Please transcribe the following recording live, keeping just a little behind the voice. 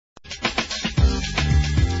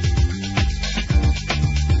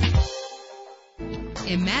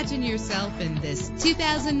Imagine yourself in this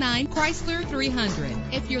 2009 Chrysler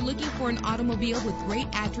 300. If you're looking for an automobile with great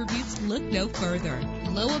attributes, look no further.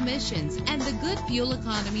 Low emissions and the good fuel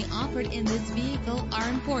economy offered in this vehicle are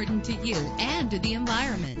important to you and to the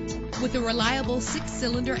environment. With a reliable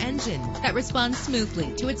 6-cylinder engine that responds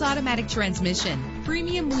smoothly to its automatic transmission,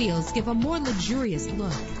 premium wheels give a more luxurious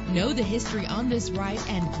look. Know the history on this ride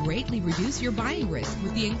and greatly reduce your buying risk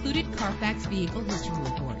with the included Carfax Vehicle History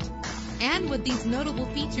Report. And with these notable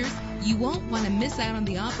features, you won't want to miss out on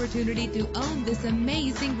the opportunity to own this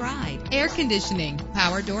amazing ride. Air conditioning,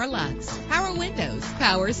 power door locks, power windows,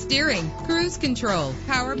 power steering, cruise control,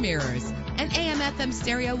 power mirrors, an AM/FM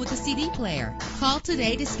stereo with a CD player. Call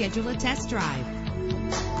today to schedule a test drive.